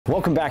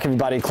Welcome back,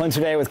 everybody. Clint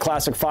today with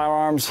Classic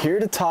Firearms,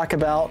 here to talk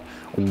about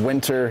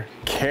winter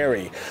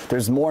carry.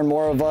 There's more and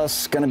more of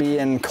us going to be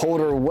in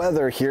colder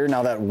weather here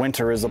now that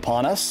winter is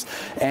upon us,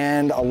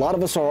 and a lot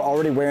of us are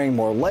already wearing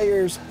more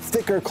layers,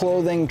 thicker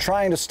clothing,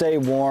 trying to stay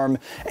warm,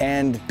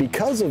 and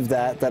because of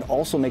that, that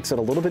also makes it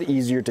a little bit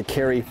easier to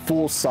carry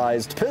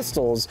full-sized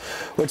pistols,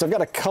 which I've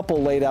got a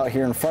couple laid out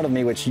here in front of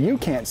me, which you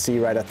can't see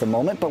right at the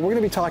moment, but we're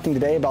going to be talking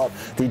today about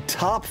the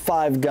top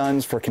 5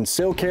 guns for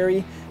concealed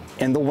carry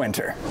in the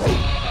winter.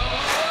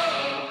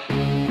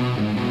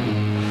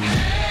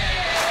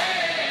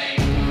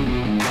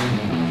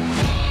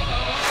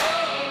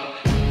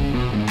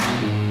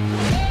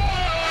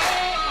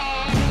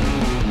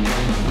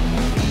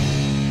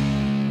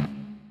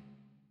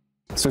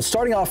 So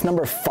starting off,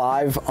 number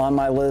 5 on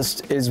my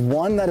list is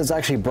one that is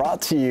actually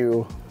brought to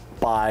you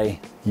by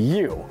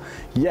you.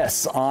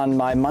 Yes, on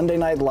my Monday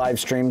night live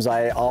streams,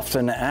 I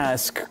often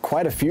ask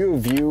quite a few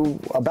of you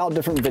about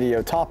different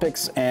video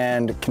topics,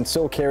 and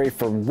concealed carry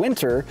for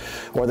winter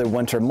or the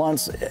winter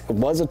months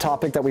was a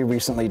topic that we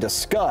recently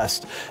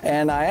discussed.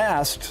 And I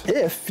asked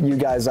if you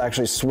guys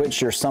actually switch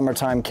your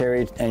summertime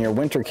carry and your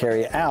winter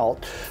carry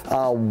out,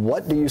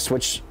 what do you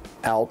switch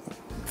out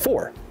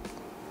for?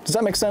 Does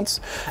that make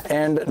sense?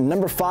 And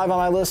number 5 on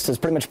my list is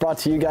pretty much brought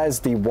to you guys,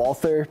 the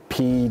Walther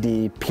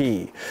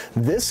PDP.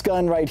 This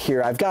gun right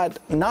here, I've got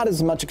not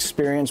as much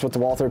experience with the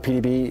Walther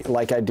PDP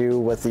like I do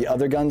with the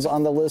other guns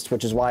on the list,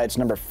 which is why it's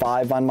number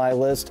 5 on my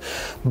list.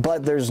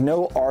 But there's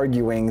no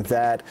arguing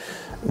that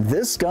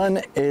this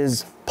gun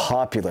is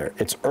popular.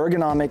 It's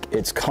ergonomic,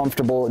 it's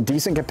comfortable,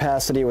 decent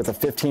capacity with a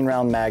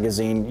 15-round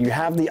magazine. You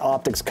have the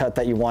optics cut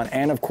that you want,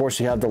 and of course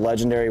you have the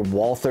legendary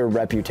Walther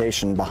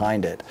reputation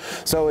behind it.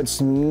 So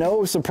it's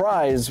no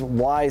surprise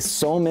why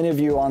so many of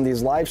you on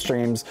these live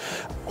streams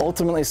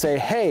ultimately say,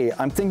 hey,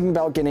 I'm thinking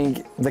about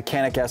getting the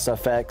Canik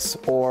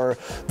SFX or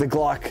the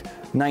Glock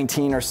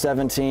 19 or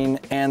 17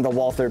 and the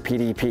Walther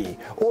PDP,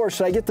 or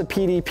should I get the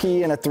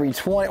PDP and a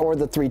 320 or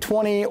the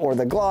 320 or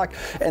the Glock?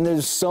 And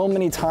there's so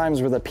many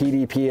times where the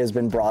PDP has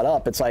been brought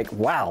up. It's like,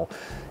 wow,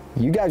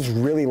 you guys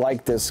really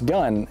like this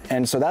gun.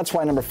 And so that's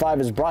why number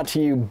 5 is brought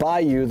to you by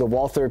you, the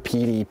Walther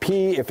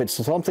PDP. If it's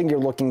something you're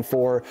looking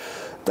for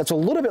that's a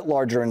little bit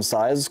larger in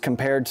size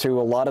compared to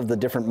a lot of the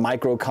different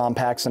micro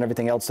compacts and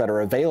everything else that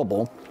are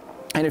available.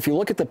 And if you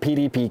look at the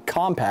PDP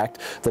Compact,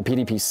 the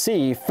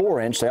PDP-C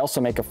 4-inch, they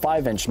also make a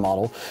 5-inch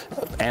model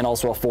and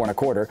also a 4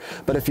 1/4.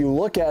 But if you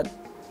look at,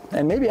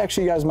 and maybe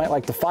actually you guys might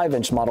like the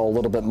 5-inch model a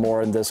little bit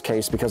more in this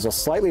case, because a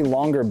slightly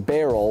longer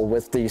barrel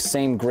with the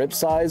same grip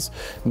size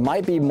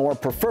might be more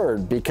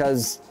preferred,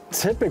 because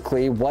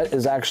typically what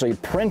is actually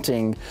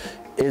printing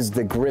is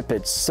the grip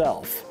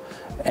itself.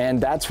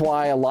 And that's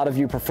why a lot of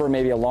you prefer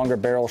maybe a longer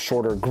barrel,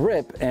 shorter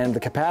grip, and the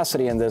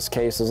capacity in this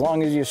case, as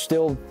long as you're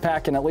still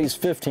packing at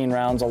least 15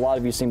 rounds, a lot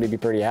of you seem to be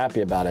pretty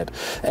happy about it.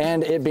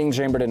 And it being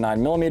chambered at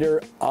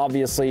 9mm,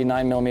 obviously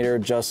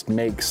 9mm just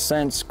makes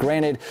sense.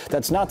 Granted,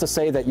 that's not to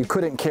say that you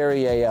couldn't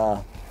carry a,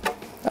 I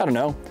don't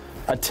know,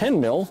 a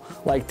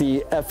 10mm like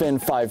the FN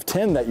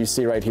 510 that you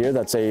see right here.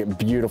 That's a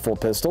beautiful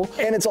pistol.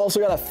 And it's also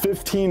got a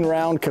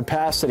 15-round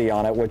capacity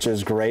on it, which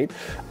is great.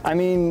 I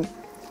mean,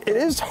 it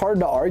is hard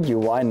to argue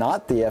why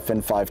not the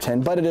FN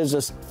 510, but it is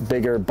just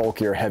bigger,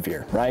 bulkier,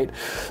 heavier, right?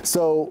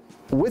 So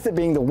with it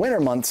being the winter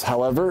months,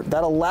 however,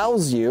 that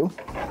allows you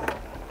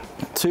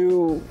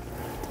to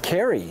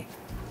carry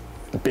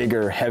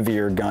bigger,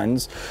 heavier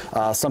guns,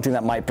 something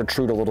that might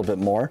protrude a little bit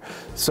more.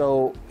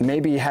 So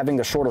maybe having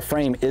the shorter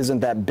frame isn't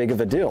that big of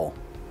a deal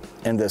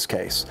in this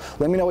case.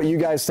 Let me know what you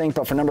guys think,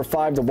 but for number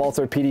 5, the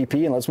Walther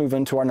PDP, and let's move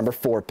into our number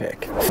 4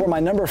 pick. For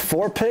my number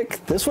 4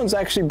 pick, this one's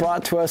actually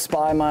brought to us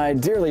by my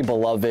dearly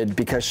beloved,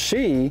 because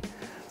she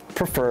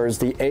prefers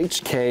the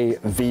HK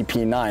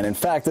VP9. In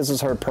fact, this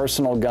is her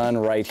personal gun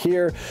right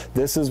here.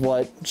 This is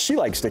what she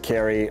likes to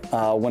carry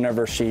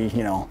whenever she,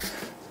 you know,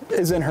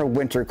 is in her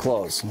winter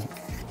clothes,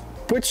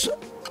 which,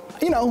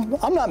 you know,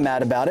 I'm not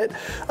mad about it.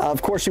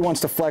 Of course, she wants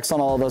to flex on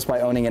all of us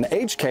by owning an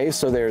HK,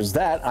 so there's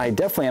that. I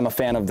definitely am a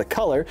fan of the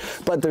color,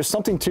 but there's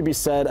something to be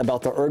said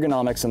about the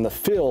ergonomics and the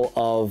feel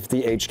of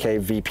the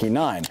HK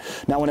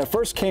VP9. Now, when it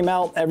first came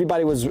out,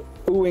 everybody was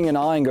oohing and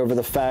ahhing over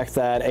the fact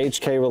that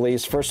HK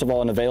released, first of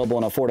all, an available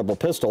and affordable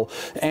pistol,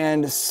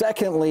 and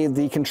secondly,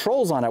 the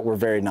controls on it were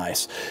very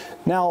nice.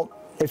 Now,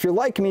 if you're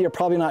like me, you're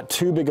probably not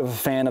too big of a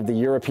fan of the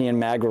European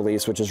mag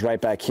release, which is right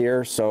back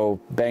here. So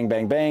bang,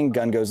 bang, bang,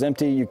 gun goes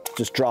empty, you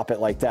just drop it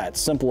like that.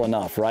 Simple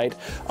enough, right?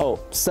 Oh,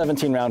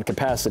 17-round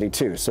capacity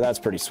too, so that's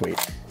pretty sweet,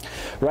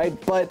 right?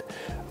 But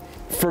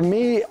for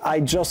me, I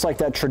just like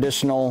that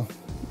traditional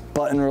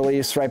button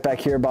release right back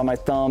here by my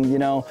thumb, you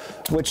know,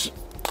 which,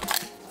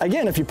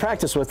 again, if you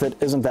practice with it,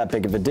 isn't that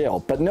big of a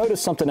deal. But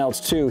notice something else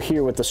too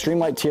here with the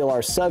Streamlight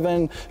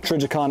TLR7,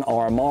 Trijicon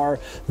RMR.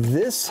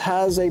 This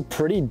has a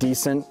pretty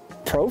decent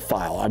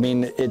profile. I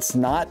mean, it's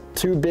not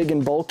too big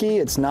and bulky.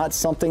 It's not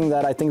something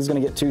that I think is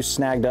going to get too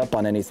snagged up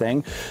on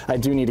anything. I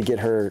do need to get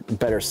her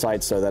better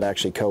sights so that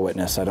actually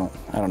co-witness. I don't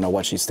know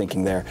what she's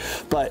thinking there.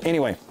 But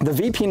anyway, the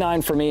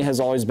VP9 for me has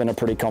always been a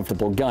pretty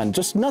comfortable gun.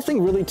 Just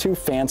nothing really too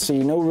fancy.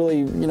 No really,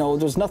 you know,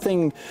 there's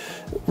nothing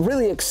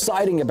really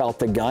exciting about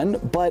the gun,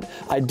 but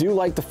I do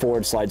like the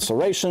forward slide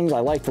serrations. I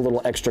like the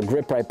little extra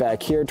grip right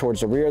back here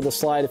towards the rear of the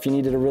slide if you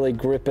needed to really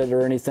grip it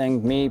or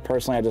anything. Me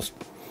personally, I just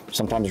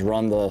sometimes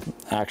run the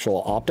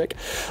actual optic.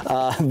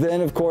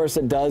 Then of course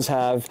it does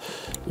have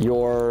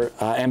your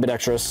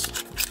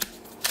ambidextrous,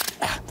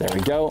 there we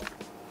go,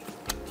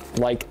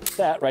 like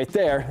that right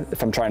there,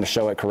 if I'm trying to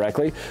show it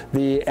correctly,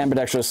 the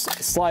ambidextrous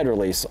slide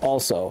release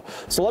also.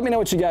 So let me know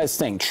what you guys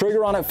think.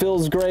 Trigger on it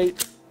feels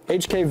great.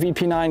 HK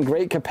VP9,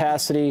 great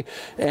capacity,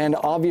 and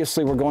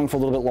obviously we're going for a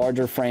little bit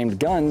larger framed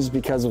guns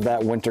because of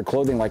that winter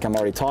clothing like I'm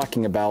already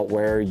talking about,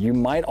 where you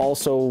might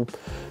also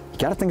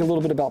got to think a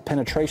little bit about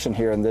penetration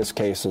here in this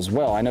case as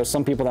well. I know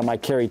some people that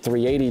might carry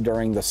 380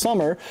 during the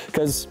summer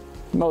because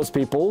most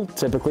people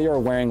typically are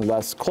wearing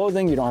less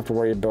clothing. You don't have to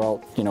worry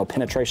about, you know,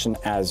 penetration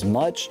as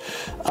much.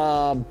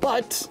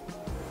 But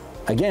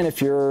again,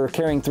 if you're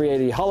carrying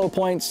 380 hollow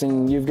points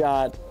and you've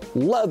got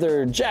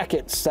leather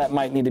jackets that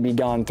might need to be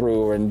gone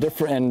through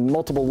and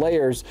multiple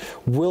layers,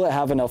 will it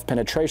have enough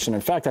penetration?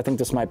 In fact, I think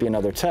this might be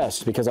another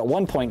test, because at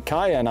one point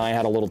Kaya and I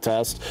had a little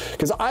test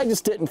because I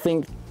just didn't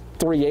think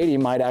 380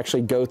 might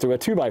actually go through a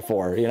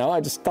 2x4. You know, I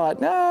just thought,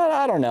 nah,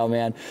 I don't know,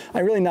 man. I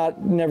really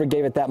never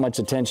gave it that much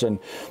attention,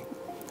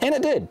 and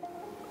it did.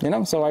 You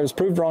know, so I was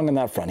proved wrong on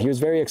that front. He was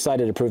very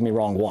excited to prove me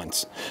wrong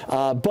once.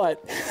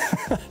 But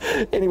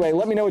anyway,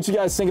 let me know what you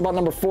guys think about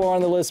number 4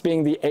 on the list,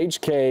 being the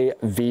HK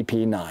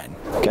VP9.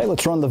 Okay,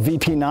 let's run the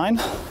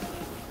VP9.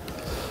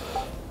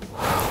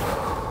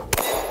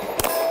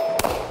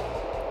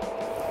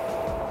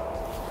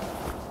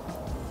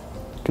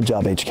 Good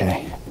job,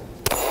 HK.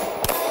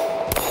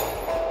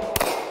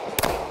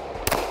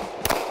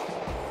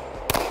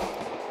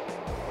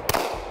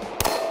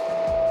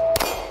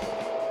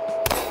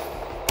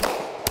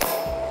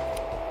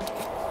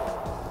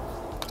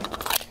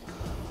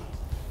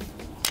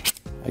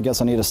 I guess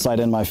I need to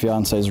sight in my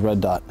fiance's red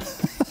dot.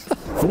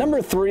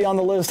 Number 3 on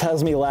the list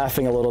has me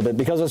laughing a little bit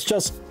because it's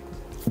just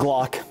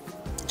Glock.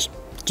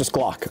 Just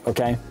Glock,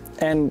 okay?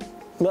 And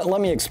let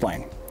me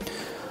explain.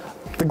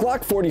 The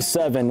Glock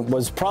 47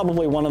 was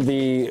probably one of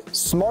the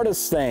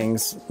smartest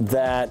things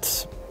that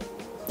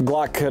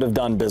Glock could have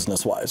done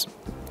business-wise.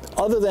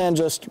 Other than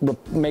just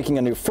making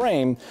a new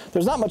frame,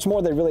 there's not much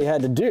more they really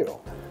had to do.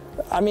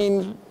 I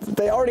mean,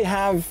 they already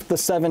have the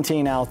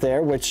 17 out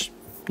there, which,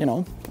 you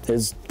know,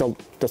 is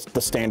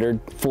the standard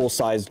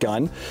full-sized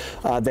gun.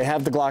 They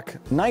have the Glock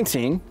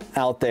 19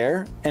 out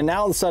there, and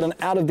now all of a sudden,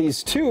 out of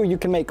these two, you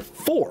can make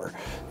 4.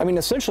 I mean,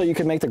 essentially, you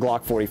can make the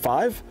Glock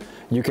 45,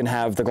 you can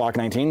have the Glock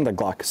 19, the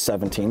Glock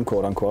 17,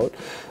 quote-unquote,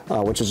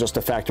 which is just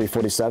a factory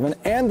 47,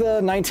 and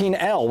the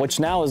 19L, which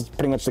now is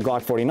pretty much the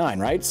Glock 49,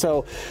 right?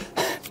 So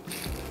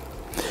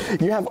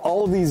you have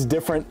all of these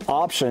different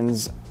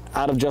options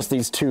out of just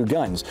these 2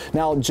 guns.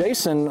 Now,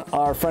 Jason,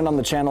 our friend on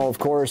the channel, of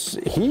course,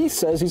 he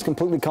says he's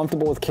completely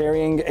comfortable with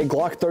carrying a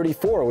Glock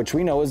 34, which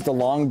we know is the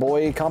long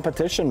boy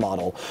competition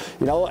model,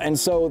 you know, and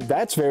so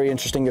that's very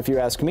interesting if you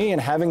ask me, and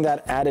having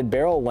that added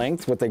barrel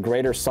length with a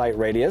greater sight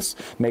radius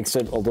makes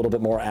it a little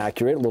bit more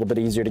accurate, a little bit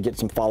easier to get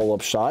some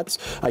follow-up shots.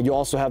 You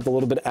also have the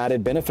little bit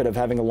added benefit of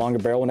having a longer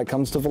barrel when it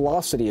comes to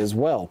velocity as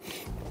well.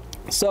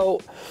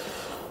 So,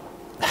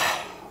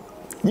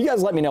 you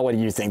guys let me know, what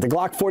do you think? The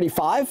Glock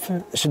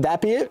 45, should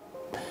that be it?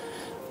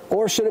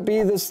 Or should it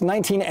be this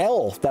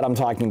 19L that I'm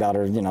talking about,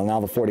 or, you know, now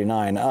the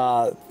 49?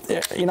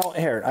 You know,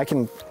 here, I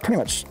can pretty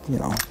much, you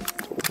know,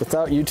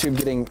 without YouTube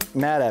getting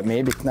mad at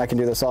me, I can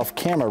do this off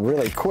camera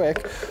really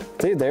quick.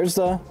 See, there's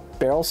the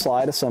barrel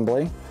slide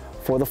assembly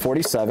for the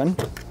 47.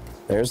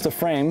 There's the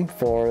frame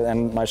for,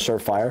 and my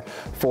Surefire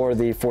for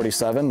the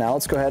 47. Now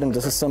let's go ahead and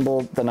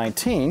disassemble the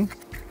 19.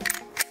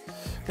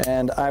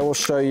 And I will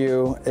show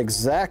you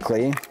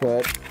exactly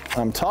what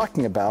I'm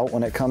talking about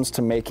when it comes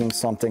to making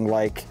something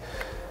like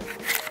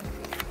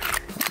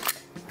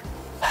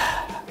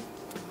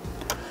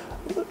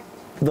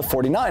the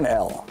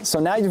 49L. So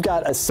now you've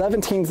got a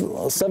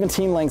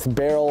 17 length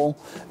barrel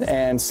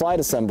and slide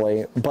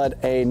assembly,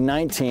 but a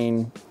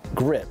 19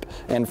 grip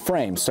and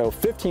frame. So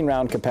 15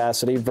 round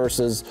capacity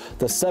versus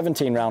the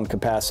 17 round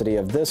capacity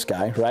of this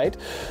guy, right?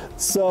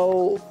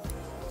 So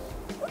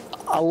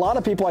a lot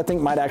of people, I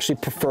think, might actually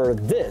prefer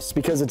this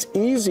because it's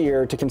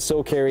easier to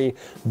conceal carry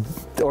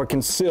or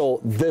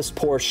conceal this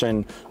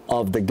portion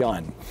of the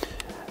gun.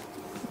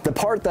 The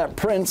part that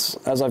prints,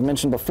 as I've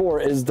mentioned before,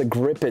 is the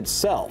grip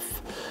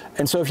itself.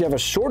 And so if you have a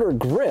shorter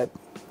grip,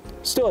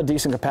 still a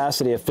decent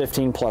capacity of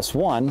 15 plus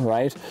 1,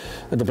 right?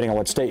 Depending on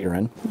what state you're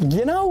in.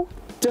 You know,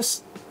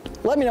 just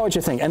let me know what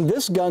you think. And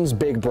this gun's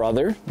big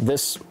brother,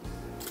 this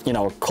you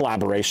know,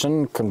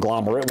 collaboration,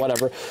 conglomerate,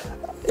 whatever,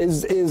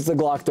 is the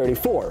Glock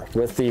 34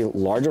 with the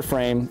larger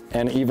frame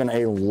and even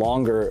a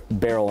longer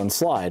barrel and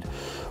slide,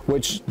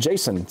 which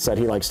Jason said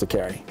he likes to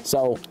carry.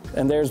 So,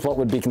 and there's what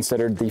would be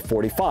considered the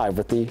 45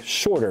 with the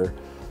shorter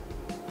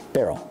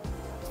barrel.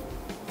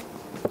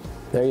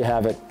 There you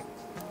have it.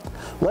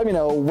 Let me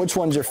know which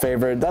one's your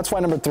favorite. That's why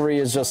number 3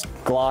 is just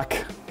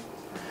Glock.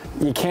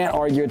 You can't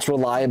argue its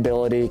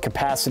reliability.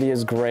 Capacity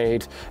is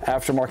great.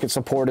 Aftermarket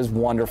support is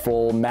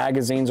wonderful.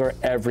 Magazines are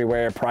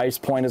everywhere. Price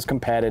point is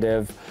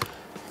competitive.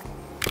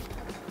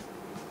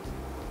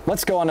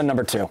 Let's go on to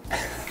number 2.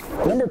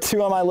 Number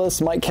 2 on my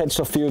list might catch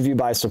a few of you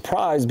by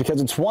surprise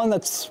because it's one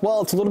that's,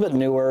 well, it's a little bit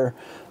newer.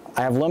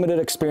 I have limited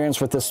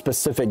experience with this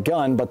specific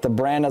gun, but the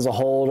brand as a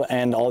whole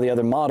and all the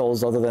other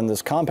models other than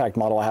this compact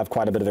model I have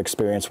quite a bit of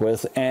experience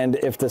with. And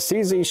if the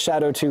CZ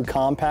Shadow 2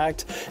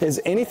 Compact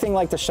is anything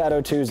like the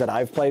Shadow 2s that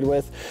I've played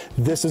with,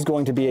 this is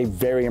going to be a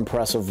very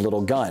impressive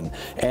little gun.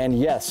 And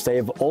yes,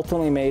 they've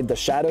ultimately made the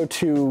Shadow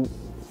 2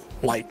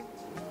 like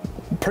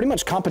pretty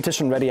much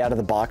competition ready out of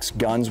the box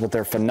guns with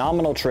their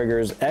phenomenal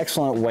triggers,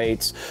 excellent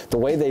weights, the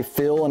way they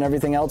feel and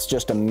everything else,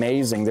 just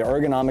amazing. The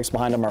ergonomics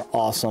behind them are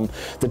awesome.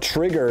 The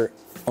trigger,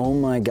 oh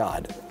my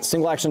God.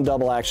 Single action,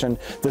 double action.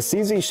 The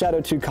CZ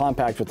Shadow 2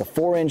 Compact with the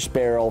 4-inch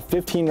barrel,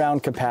 15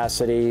 round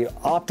capacity,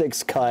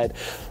 optics cut,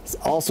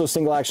 also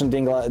single action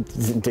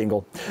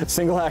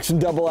single action,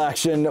 double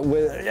action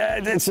with,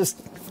 it's just,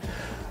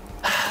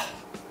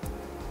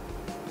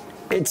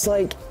 it's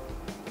like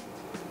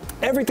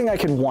everything I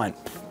could want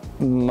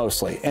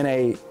mostly in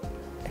a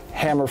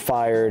hammer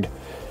fired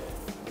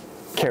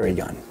carry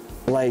gun.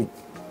 Like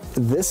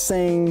this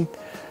thing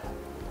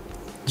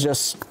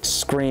just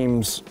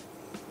screams,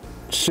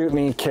 shoot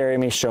me, carry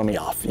me, show me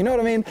off. You know what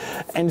I mean?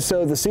 And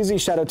so the CZ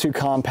Shadow 2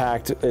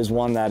 Compact is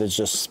one that is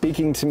just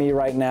speaking to me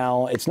right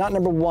now. It's not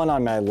number 1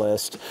 on my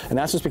list, and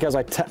that's just because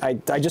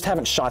I just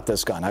haven't shot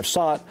this gun. I've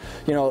shot,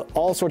 you know,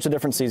 all sorts of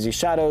different CZ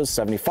Shadows,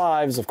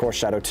 75s, of course,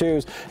 Shadow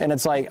 2s, and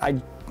it's like,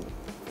 I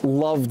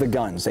love the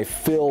guns. They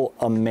feel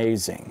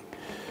amazing.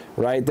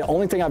 Right? The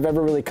only thing I've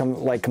ever really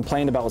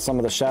complained about with some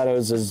of the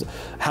Shadows is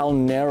how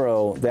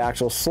narrow the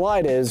actual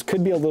slide is.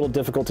 Could be a little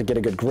difficult to get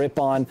a good grip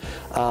on,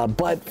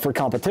 but for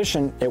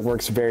competition, it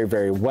works very,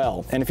 very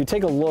well. And if you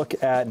take a look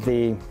at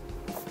the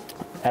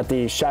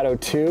Shadow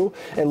 2,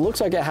 it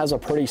looks like it has a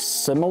pretty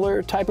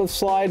similar type of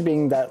slide,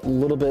 being that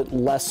little bit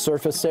less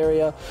surface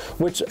area,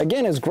 which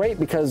again is great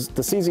because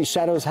the CZ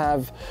Shadows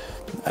have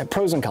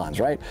pros and cons,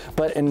 right?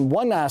 But in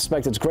one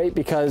aspect, it's great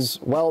because,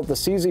 well, the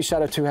CZ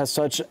Shadow 2 has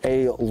such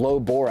a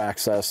low bore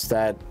access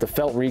that the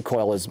felt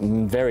recoil is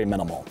very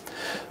minimal.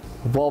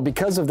 Well,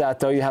 because of that,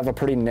 though, you have a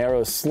pretty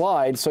narrow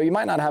slide, so you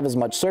might not have as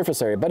much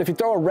surface area. But if you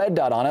throw a red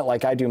dot on it,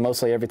 like I do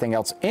mostly everything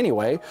else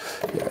anyway,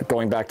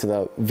 going back to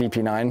the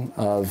VP9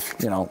 of,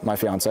 you know, my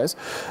fiance's,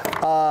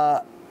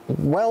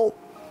 well,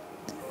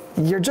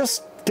 you're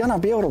just gonna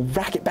be able to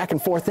rack it back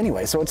and forth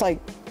anyway. So it's like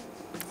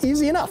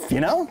easy enough, you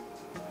know?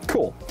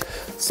 Cool.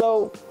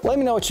 So let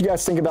me know what you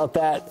guys think about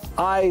that.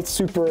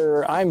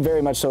 I'm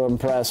very much so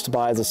impressed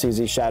by the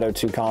CZ Shadow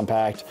 2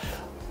 Compact.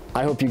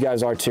 I hope you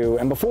guys are too.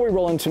 And before we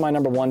roll into my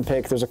number 1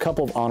 pick, there's a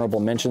couple of honorable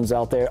mentions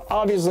out there.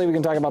 Obviously, we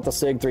can talk about the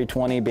SIG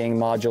 320 being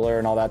modular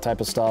and all that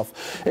type of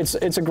stuff. It's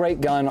a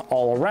great gun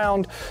all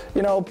around,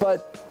 you know,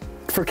 but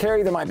for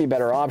carry, there might be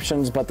better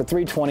options, but the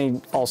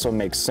 320 also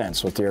makes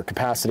sense with your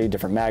capacity,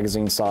 different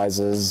magazine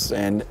sizes,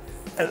 and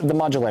the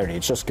modularity.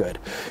 It's just good.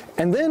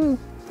 And then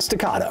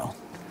Staccato.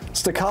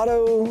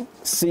 Staccato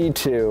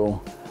C2.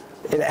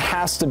 It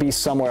has to be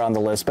somewhere on the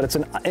list, but it's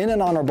in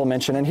an honorable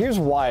mention, and here's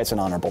why it's an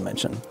honorable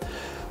mention.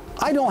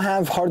 I don't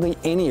have hardly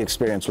any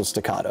experience with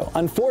Staccato.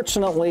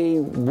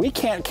 Unfortunately, we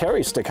can't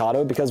carry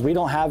Staccato because we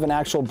don't have an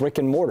actual brick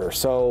and mortar.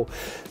 So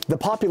the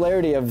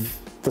popularity of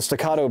the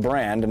Staccato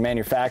brand and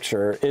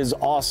manufacturer is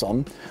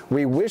awesome.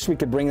 We wish we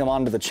could bring them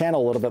onto the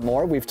channel a little bit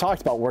more. We've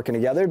talked about working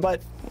together,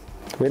 but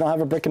we don't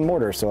have a brick and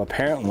mortar. So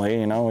apparently,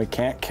 you know, we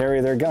can't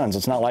carry their guns.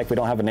 It's not like we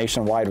don't have a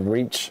nationwide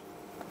reach.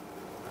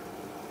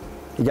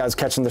 You guys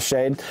catching the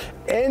shade?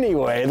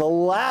 Anyway, the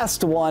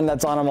last one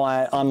that's on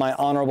my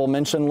honorable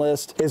mention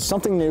list is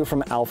something new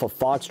from Alpha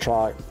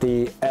Foxtrot,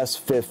 the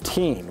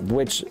S15,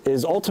 which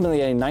is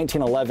ultimately a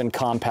 1911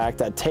 compact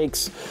that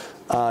takes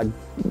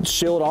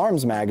Shield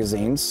Arms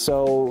magazines.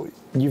 So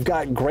you've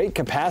got great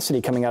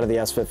capacity coming out of the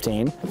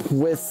S15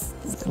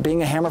 with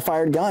being a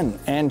hammer-fired gun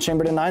and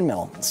chambered in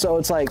 9mm. So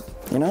it's like,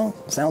 you know,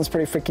 sounds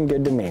pretty freaking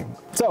good to me.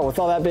 So with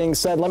all that being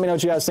said, let me know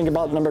what you guys think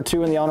about number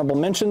 2 in the honorable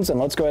mentions, and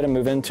let's go ahead and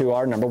move into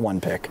our number 1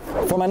 pick.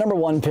 For my number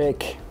 1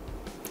 pick,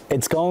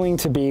 it's going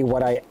to be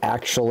what I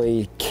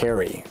actually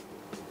carry,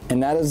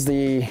 and that is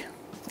the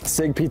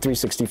SIG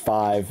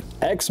P365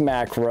 X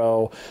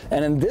Macro,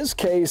 and in this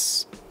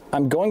case,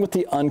 I'm going with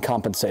the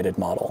uncompensated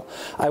model.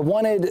 I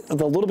wanted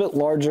the little bit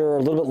larger, a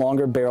little bit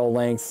longer barrel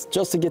length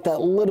just to get that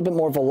little bit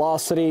more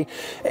velocity.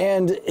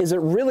 And is it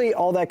really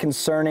all that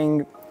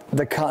concerning,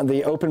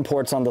 the open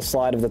ports on the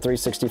slide of the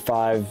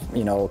 365,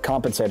 you know,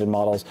 compensated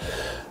models?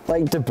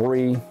 Like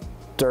debris,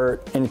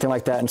 dirt, anything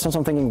like that. And since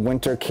I'm thinking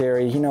winter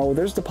carry, you know,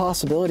 there's the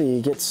possibility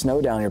you get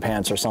snow down your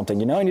pants or something,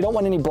 you know, and you don't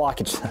want any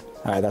blockage.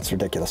 All right, that's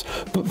ridiculous.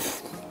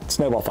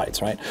 Snowball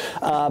fights, right?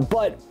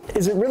 But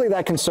is it really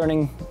that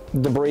concerning,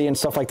 debris and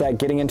stuff like that,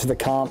 getting into the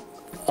comp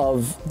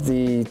of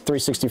the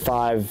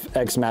 365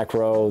 X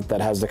macro that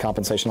has the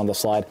compensation on the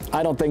slide?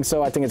 I don't think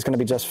so. I think it's going to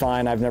be just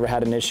fine. I've never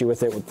had an issue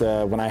with it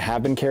when I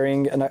have been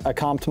carrying a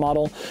comped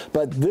model,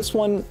 but this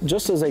one,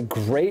 just as a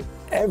great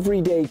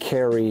everyday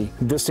carry,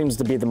 this seems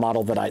to be the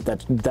model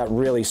that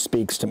really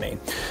speaks to me.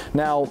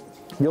 Now,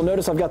 you'll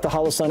notice I've got the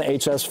Holosun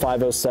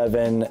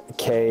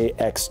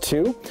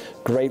HS507KX2.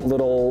 Great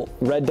little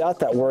red dot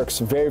that works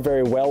very,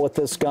 very well with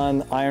this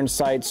gun. Iron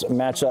sights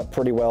match up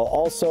pretty well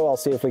also. I'll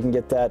see if we can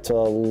get that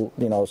to,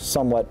 you know,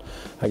 somewhat,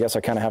 I guess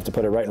I kind of have to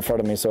put it right in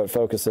front of me so it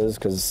focuses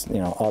because, you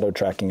know, auto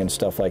tracking and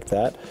stuff like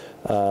that.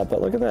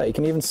 But look at that. You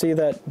can even see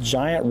that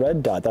giant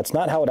red dot. That's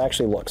not how it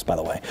actually looks, by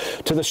the way.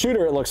 To the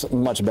shooter, it looks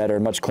much better,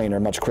 much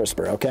cleaner, much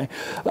crisper, okay?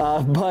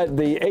 But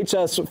the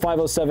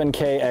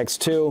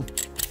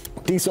HS507KX2,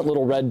 decent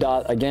little red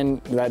dot.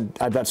 Again,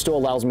 that still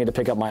allows me to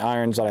pick up my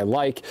irons that I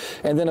like.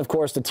 And then of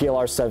course the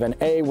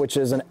TLR7A, which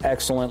is an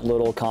excellent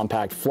little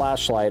compact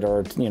flashlight,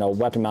 or, you know,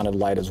 weapon mounted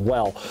light as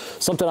well.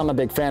 Something I'm a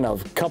big fan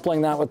of. Coupling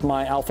that with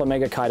my Alpha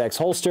Mega Kydex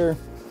holster,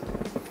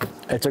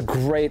 it's a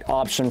great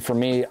option for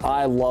me.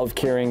 I love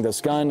carrying this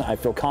gun. I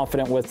feel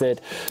confident with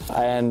it.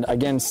 And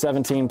again,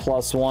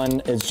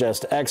 17+1 is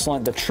just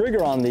excellent. The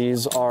trigger on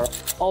these are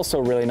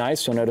also really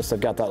nice. You'll notice I've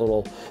got that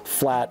little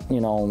flat,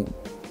 you know,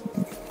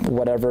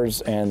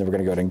 whatevers, and then we're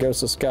gonna go ahead and ghost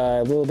this guy.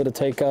 A little bit of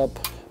take up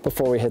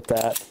before we hit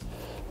that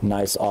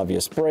nice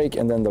obvious break,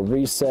 and then the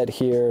reset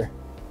here.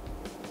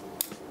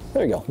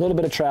 There you go, a little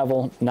bit of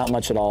travel, not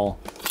much at all.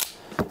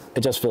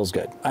 It just feels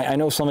good. I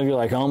know some of you are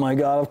like, oh my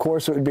God, of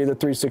course it would be the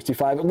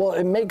 365. Well,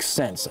 it makes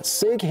sense.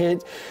 SIG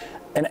hit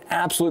an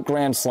absolute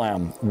grand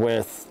slam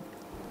with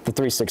the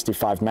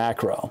 365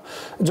 macro,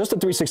 just the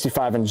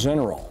 365 in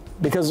general,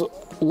 because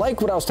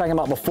like what I was talking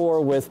about before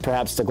with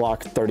perhaps the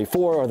Glock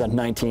 34 or the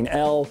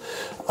 19L,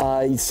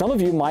 some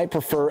of you might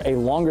prefer a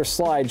longer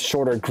slide,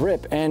 shorter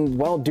grip, and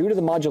well, due to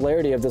the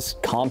modularity of this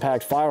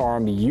compact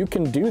firearm, you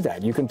can do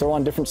that. You can throw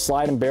on different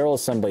slide and barrel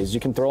assemblies, you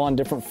can throw on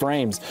different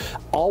frames,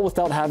 all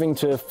without having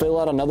to fill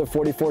out another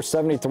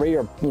 4473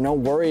 or, you know,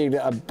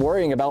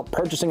 worrying about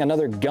purchasing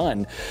another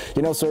gun.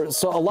 You know, so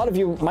a lot of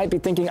you might be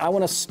thinking, I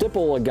want to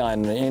stipple a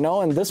gun, you know,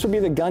 and this would be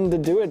the gun to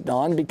do it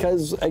on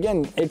because,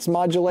 again, it's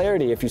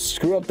modularity. If you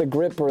screw up the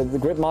grip or the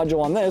grip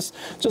module on this,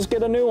 just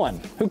get a new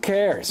one. Who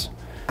cares?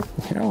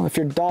 You know, if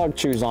your dog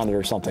chews on it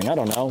or something, I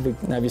don't know.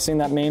 Have you seen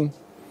that meme?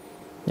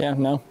 Yeah,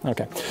 no?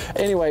 Okay.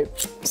 Anyway,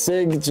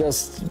 SIG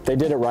they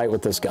did it right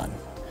with this gun.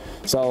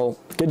 So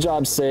good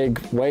job, SIG.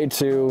 Way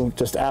to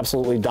just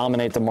absolutely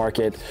dominate the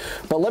market.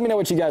 But let me know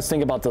what you guys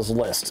think about this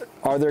list.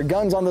 Are there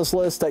guns on this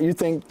list that you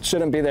think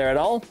shouldn't be there at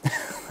all?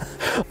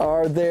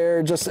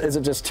 Is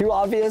it just too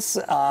obvious?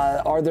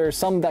 Are there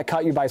some that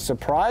caught you by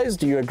surprise?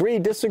 Do you agree,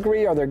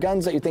 disagree? Are there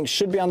guns that you think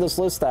should be on this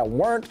list that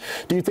weren't?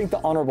 Do you think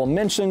the honorable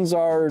mentions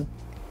are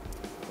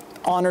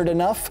honored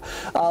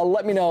enough?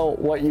 Let me know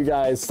what you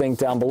guys think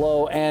down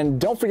below, and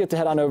don't forget to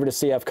head on over to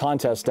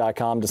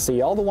cfcontest.com to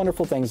see all the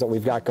wonderful things that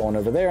we've got going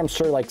over there. I'm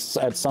sure like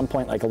at some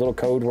point like a little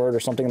code word or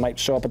something might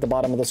show up at the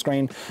bottom of the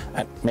screen,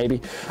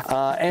 maybe.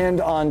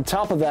 And on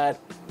top of that,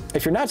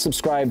 if you're not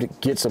subscribed,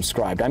 get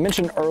subscribed. I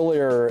mentioned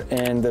earlier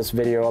in this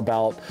video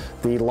about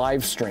the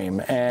live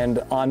stream, and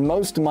on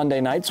most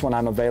Monday nights when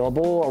I'm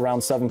available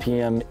around 7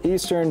 p.m.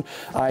 Eastern,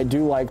 I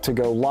do like to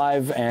go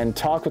live and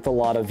talk with a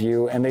lot of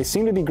you, and they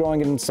seem to be growing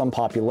in some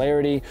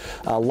popularity.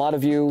 A lot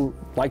of you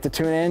like to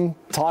tune in,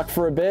 talk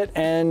for a bit,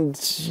 and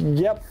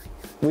yep,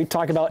 we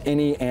talk about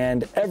any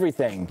and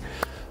everything.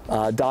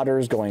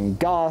 Daughters going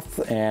goth,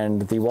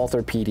 and the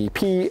Walther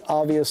PDP,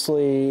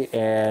 obviously,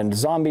 and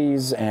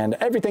zombies, and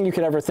everything you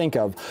could ever think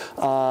of.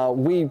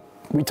 We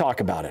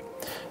talk about it.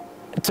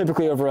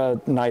 Typically over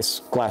a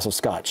nice glass of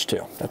scotch,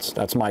 too.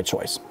 That's my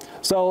choice.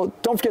 So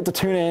don't forget to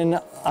tune in,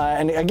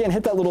 and again,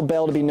 hit that little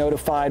bell to be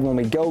notified when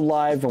we go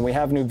live, when we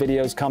have new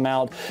videos come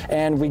out,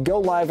 and we go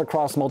live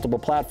across multiple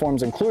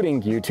platforms,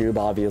 including YouTube,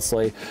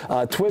 obviously,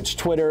 Twitch,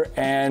 Twitter,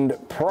 and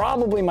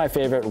probably my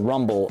favorite,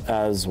 Rumble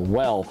as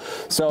well.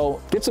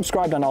 So get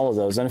subscribed on all of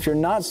those, and if you're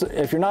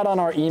not on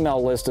our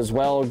email list as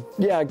well,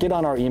 yeah, get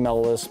on our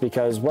email list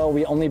because, well,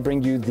 we only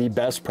bring you the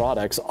best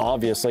products,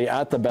 obviously,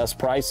 at the best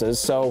prices,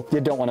 so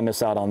you don't want to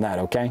miss out on that,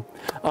 okay?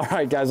 All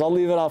right, guys, I'll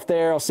leave it off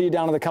there. I'll see you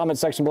down in the comment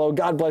section below.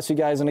 God bless you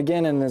guys. And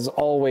again, and as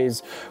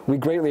always, we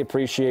greatly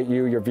appreciate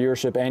you, your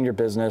viewership, and your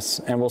business.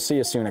 And we'll see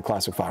you soon at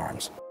Classic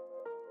Firearms.